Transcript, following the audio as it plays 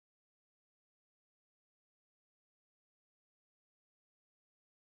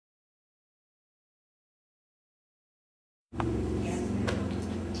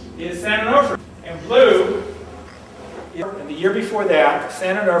is San Onofre. And blue, and the year before that,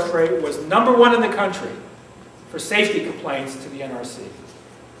 San Onofre was #1 in the country for safety complaints to the NRC.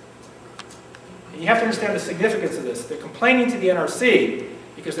 And you have to understand the significance of this. They're complaining to the NRC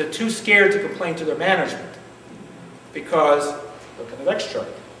because they're too scared to complain to their management. Because, look at the next chart.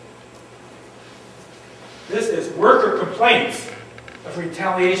 This is worker complaints of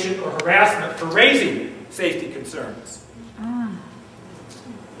retaliation or harassment for raising safety concerns.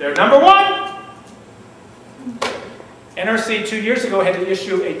 They're #1. NRC 2 years ago had to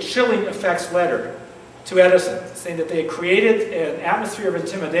issue a chilling effects letter to Edison saying that they had created an atmosphere of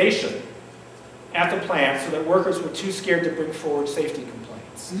intimidation at the plant so that workers were too scared to bring forward safety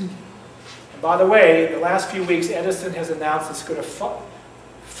complaints. And by the way, in the last few weeks, Edison has announced it's going to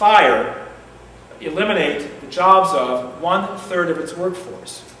eliminate the jobs of 1/3 of its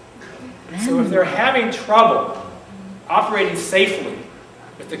workforce. So if they're having trouble operating safely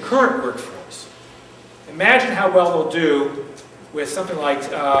with the current workforce, imagine how well they'll do with something like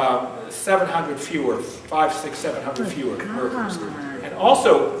 700 fewer, 500, 600, 700 fewer workers. And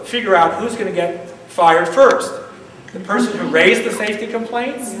also figure out who's going to get fired first. The person who raised the safety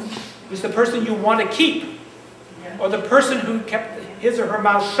complaints, who's the person you want to keep, or the person who kept his or her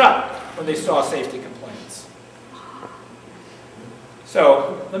mouth shut when they saw safety complaints.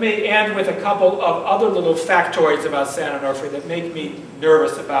 So let me end with a couple of other little factoids about San Onofre that make me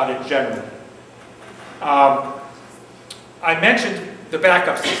nervous about it generally. I mentioned the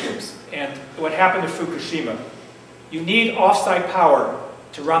backup systems and what happened to Fukushima. You need off-site power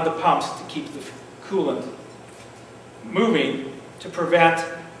to run the pumps to keep the coolant moving to prevent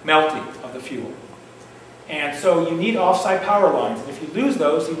melting of the fuel. And so you need off-site power lines. And if you lose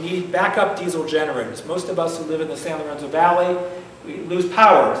those, you need backup diesel generators. Most of us who live in the San Lorenzo Valley, we lose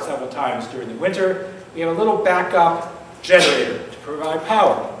power several times during the winter. We have a little backup generator to provide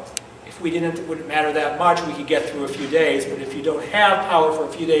power. If we didn't, it wouldn't matter that much. We could get through a few days. But if you don't have power for a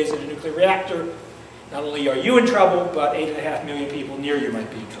few days in a nuclear reactor, not only are you in trouble, but 8.5 million people near you might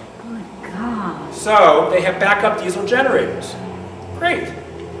be in trouble. Oh my God. So they have backup diesel generators. Great.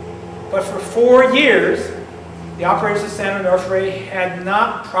 But for 4 years, the operators of San Onofre had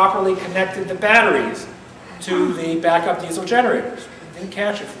not properly connected the batteries to the backup diesel generators. They didn't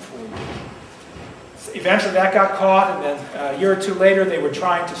catch it for 4 years. Eventually that got caught, and then a year or two later they were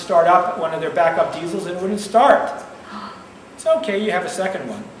trying to start up one of their backup diesels and it wouldn't start. It's okay, you have a second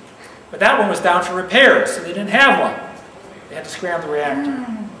one. But that one was down for repairs, so they didn't have one. They had to scramble the reactor.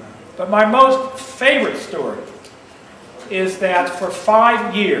 But my most favorite story is that for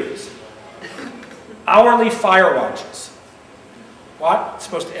 5 years, hourly fire watches. What? It's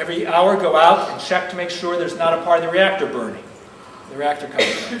supposed to every hour go out and check to make sure there's not a part of the reactor burning. The reactor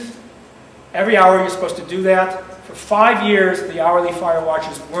complex. Every hour you're supposed to do that. For 5 years, the hourly fire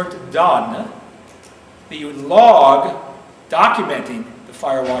watches weren't done. The log documenting the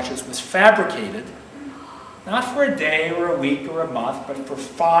fire watches was fabricated, not for a day or a week or a month, but for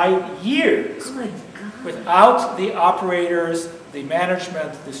 5 years, without the operators, the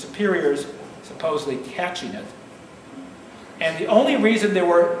management, the superiors supposedly catching it. And the only reason there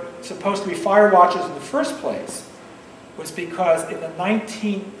were supposed to be fire watches in the first place was because in the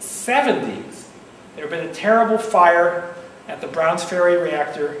 1970s, there had been a terrible fire at the Browns Ferry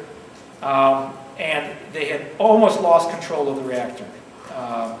reactor, and they had almost lost control of the reactor.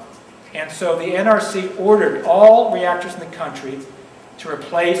 And so the NRC ordered all reactors in the country to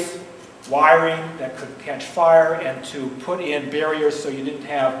replace wiring that could catch fire and to put in barriers so you didn't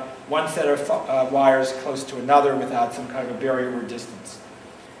have one set of wires close to another without some kind of a barrier or distance.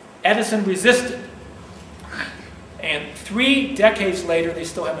 Edison resisted. And 3 decades later, they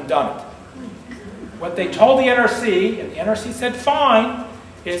still haven't done it. What they told the NRC, and the NRC said fine,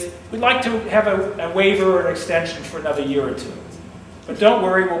 is we'd like to have a waiver or an extension for another year or two. But don't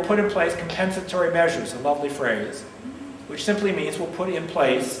worry, we'll put in place compensatory measures, a lovely phrase, which simply means we'll put in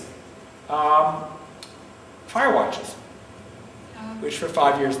place fire watches, which for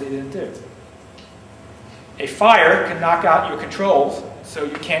 5 years they didn't do. A fire can knock out your controls so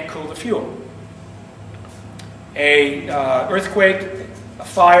you can't cool the fuel. A earthquake, a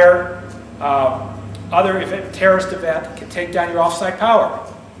fire, other event, terrorist event can take down your off-site power.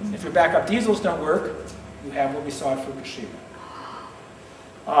 If your backup diesels don't work, you have what we saw at Fukushima.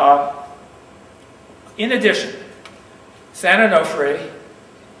 In addition, San Onofre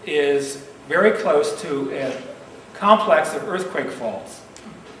is very close to a complex of earthquake faults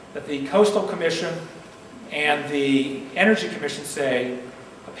that the Coastal Commission and the Energy Commission say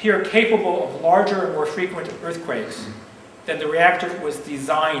appear capable of larger and more frequent earthquakes than the reactor was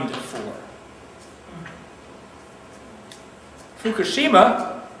designed for.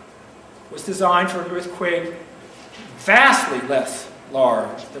 Fukushima was designed for an earthquake vastly less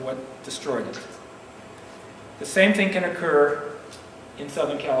large than what destroyed it. The same thing can occur in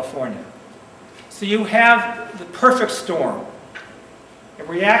Southern California. So you have the perfect storm. A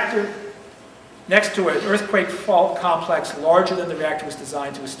reactor next to an earthquake fault complex larger than the reactor was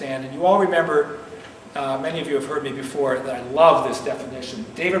designed to withstand. And you all remember, many of you have heard me before, that I love this definition.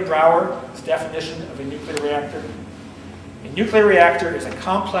 David Brower's definition of a nuclear reactor. A nuclear reactor is a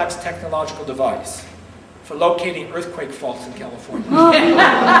complex technological device for locating earthquake faults in California.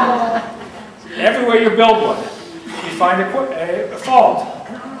 Everywhere you build one, you find a fault.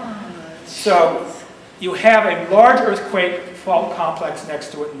 So you have a large earthquake fault complex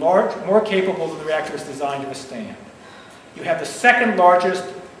next to it, more capable than the reactor is designed to withstand. You have the second largest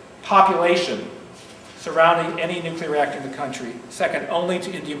population surrounding any nuclear reactor in the country, second only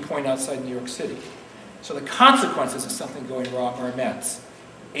to Indian Point outside New York City. So the consequences of something going wrong are immense.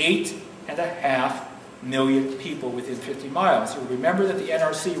 8.5 million people within 50 miles. You'll remember that the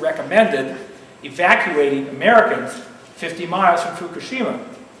NRC recommended evacuating Americans 50 miles from Fukushima.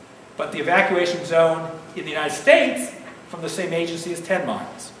 But the evacuation zone in the United States from the same agency is 10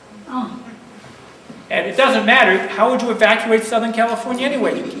 miles. Oh. And it doesn't matter, how would you evacuate Southern California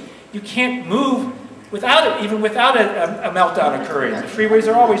anyway? You can't move without it, even without a meltdown occurring. The freeways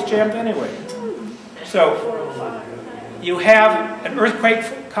are always jammed anyway. So you have an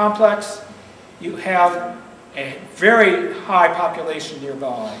earthquake complex, you have a very high population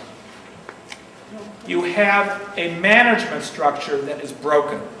nearby. You have a management structure that is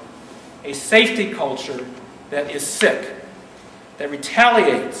broken, a safety culture that is sick, that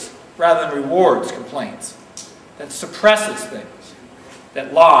retaliates rather than rewards complaints, that suppresses things,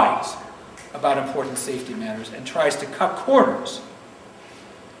 that lies about important safety matters and tries to cut corners.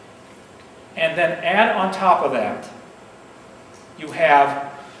 And then add on top of that, you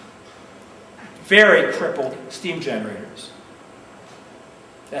have very crippled steam generators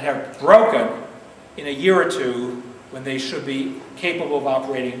that have broken in a year or two when they should be capable of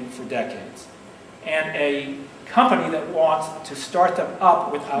operating for decades. And a company that wants to start them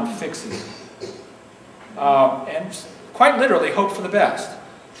up without fixing them. And quite literally hope for the best.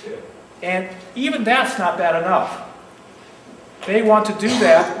 And even that's not bad enough. They want to do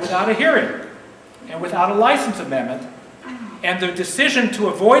that without a hearing and without a license amendment. And the decision to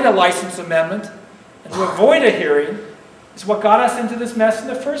avoid a license amendment and to avoid a hearing is what got us into this mess in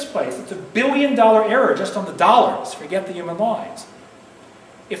the first place. It's $1 billion error just on the dollars, forget the human lives.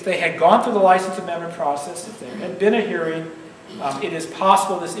 If they had gone through the license amendment process, if there had been a hearing, it is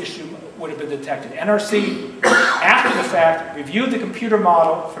possible this issue would have been detected. NRC, after the fact, reviewed the computer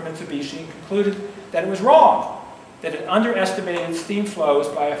model from Mitsubishi and concluded that it was wrong, that it underestimated steam flows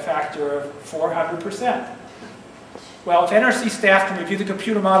by a factor of 400%. Well, if NRC staff can review the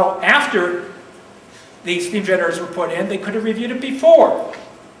computer model after the steam generators were put in, they could have reviewed it before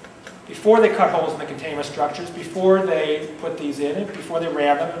they cut holes in the containment structures, before they put these in, and before they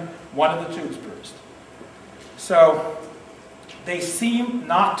ran them, and one of the tubes burst. So they seem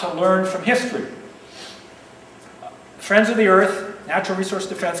not to learn from history. Friends of the Earth, Natural Resource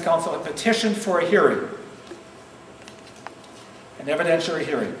Defense Council, have petitioned for a hearing, an evidentiary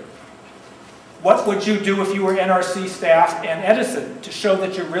hearing. What would you do if you were NRC staff and Edison to show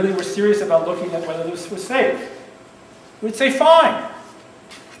that you really were serious about looking at whether this was safe? You would say, fine.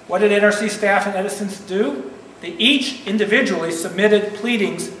 What did NRC staff and Edison do? They each individually submitted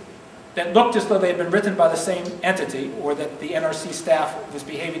pleadings that looked as though they had been written by the same entity, or that the NRC staff was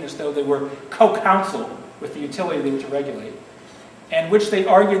behaving as though they were co-counsel with the utility they were to regulate, and which they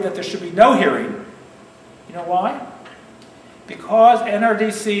argued that there should be no hearing. You know why? Because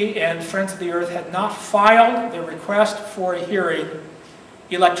NRDC and Friends of the Earth had not filed their request for a hearing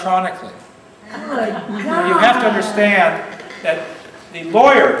electronically. Now, you have to understand that the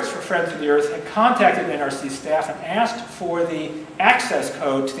lawyers for Friends of the Earth had contacted NRC staff and asked for the access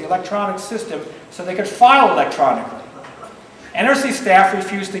code to the electronic system so they could file electronically. NRC staff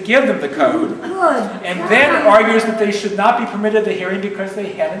refused to give them the code, and then argues that they should not be permitted the hearing because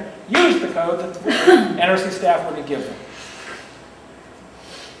they hadn't used the code that NRC staff wouldn't give them.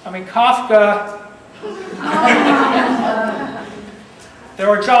 I mean, Kafka, there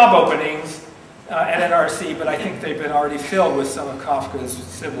are job openings at NRC, but I think they've been already filled with some of Kafka's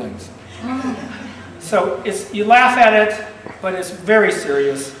siblings. So you laugh at it, but it's very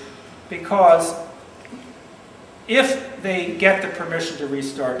serious, because if they get the permission to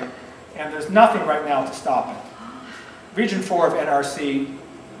restart, and there's nothing right now to stop it, Region 4 of NRC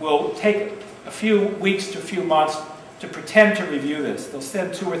will take a few weeks to a few months to pretend to review this. They'll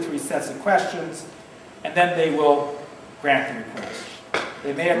send 2 or 3 sets of questions, and then they will grant the request.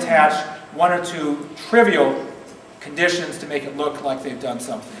 They may attach one or two trivial conditions to make it look like they've done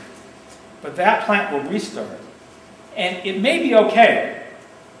something. But that plant will restart. And it may be okay.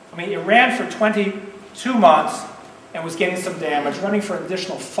 I mean, it ran for 22 months and was getting some damage. Running for an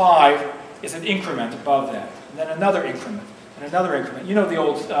additional 5 is an increment above that. And then another increment, and another increment. You know the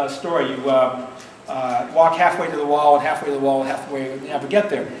old story. You walk halfway to the wall, and halfway to the wall, and halfway, you never get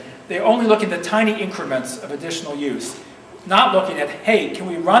there. They only look at the tiny increments of additional use. Not looking at, hey, can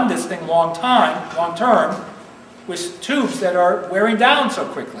we run this thing long term, with tubes that are wearing down so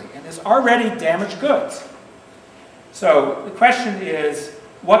quickly, and there's already damaged goods. So the question is,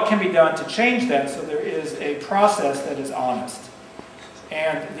 what can be done to change that so there is a process that is honest?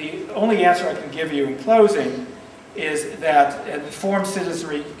 And the only answer I can give you in closing is that an informed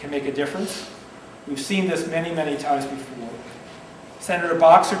citizenry can make a difference. We've seen this many, many times before. Senator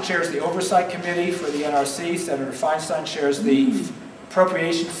Boxer chairs the Oversight Committee for the NRC. Senator Feinstein chairs the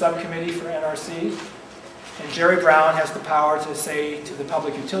Appropriations Subcommittee for NRC. And Jerry Brown has the power to say to the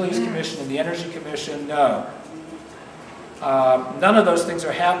Public Utilities Commission and the Energy Commission, no. None of those things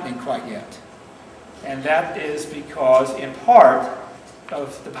are happening quite yet. And that is because, in part,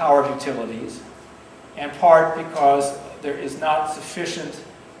 of the power of utilities, and part because there is not sufficient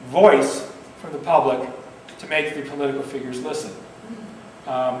voice from the public to make the political figures listen.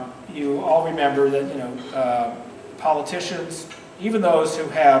 You all remember that, politicians, even those who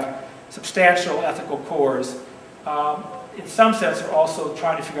have substantial ethical cores, in some sense are also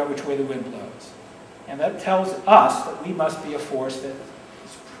trying to figure out which way the wind blows. And that tells us that we must be a force that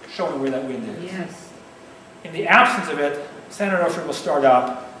is showing where that wind is. Yes. In the absence of it, Senator Onofre will start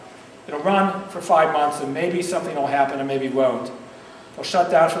up. It'll run for 5 months, and maybe something will happen and maybe won't. They'll shut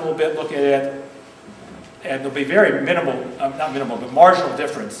down for a little bit, look at it, and there'll be very minimal, not minimal, but marginal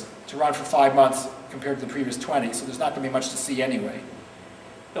difference to run for 5 months compared to the previous 20, so there's not going to be much to see anyway.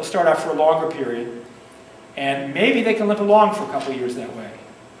 They'll start out for a longer period, and maybe they can limp along for a couple of years that way.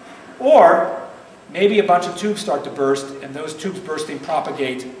 Or maybe a bunch of tubes start to burst, and those tubes bursting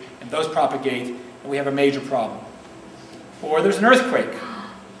propagate, and those propagate, and we have a major problem. Or there's an earthquake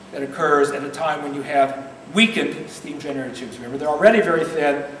that occurs at a time when you have weakened steam generator tubes. Remember, they're already very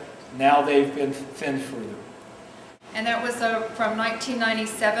thin. Now they've been thinned further. And that was from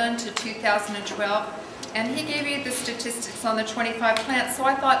 1997 to 2012. And he gave you the statistics on the 25 plants. So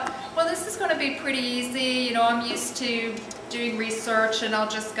I thought, well, this is going to be pretty easy. You know, I'm used to doing research, and I'll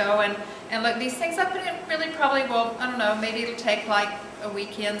just go and look these things up. And it really probably will, I don't know, maybe it'll take like a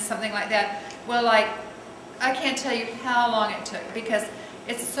weekend, something like that. Well, like, I can't tell you how long it took, because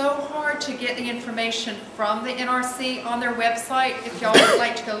it's so hard to get the information from the NRC on their website. If y'all would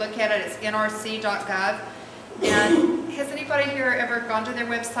like to go look at it, it's nrc.gov. And has anybody here ever gone to their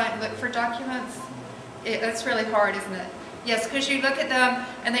website and looked for documents? That's really hard, isn't it? Yes, because you look at them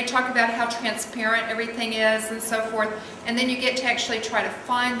and they talk about how transparent everything is and so forth, and then you get to actually try to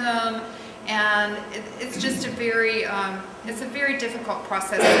find them, and it's just a very difficult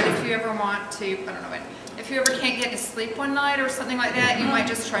process. But if you ever want to, I don't know, if you ever can't get to sleep one night or something like that, you might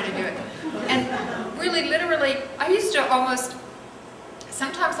just try to do it. And really, literally, I used to almost,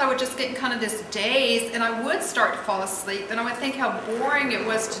 sometimes I would just get in kind of this daze, and I would start to fall asleep, and I would think how boring it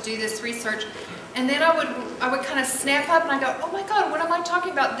was to do this research. And then I would kind of snap up and I go, oh my God, what am I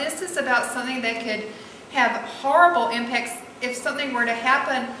talking about? This is about something that could have horrible impacts. If something were to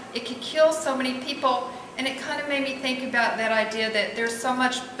happen, it could kill so many people. And it kind of made me think about that idea that there's so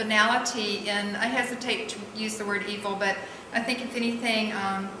much banality in, I hesitate to use the word evil, but I think if anything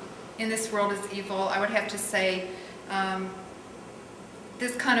in this world is evil, I would have to say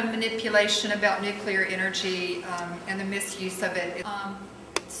this kind of manipulation about nuclear energy and the misuse of it.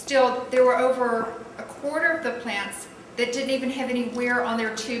 Still, there were over a quarter of the plants that didn't even have any wear on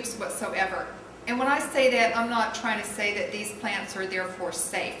their tubes whatsoever. And when I say that, I'm not trying to say that these plants are therefore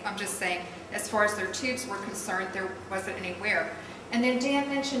safe. I'm just saying, as far as their tubes were concerned, there wasn't any wear. And then Dan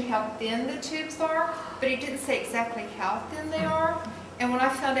mentioned how thin the tubes are, but he didn't say exactly how thin they are. And when I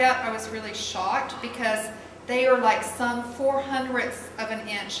found out, I was really shocked, because they are like some 4/100ths of an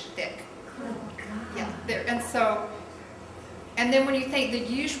inch thick. Yeah, and then when you think the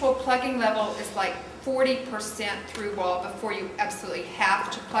usual plugging level is like 40% through wall before you absolutely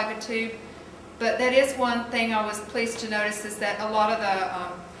have to plug a tube. But that is one thing I was pleased to notice, is that a lot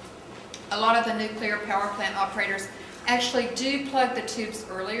of the nuclear power plant operators actually do plug the tubes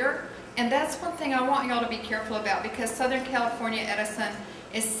earlier. And that's one thing I want y'all to be careful about, because Southern California Edison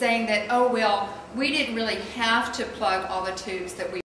is saying that, oh well, we didn't really have to plug all the tubes that we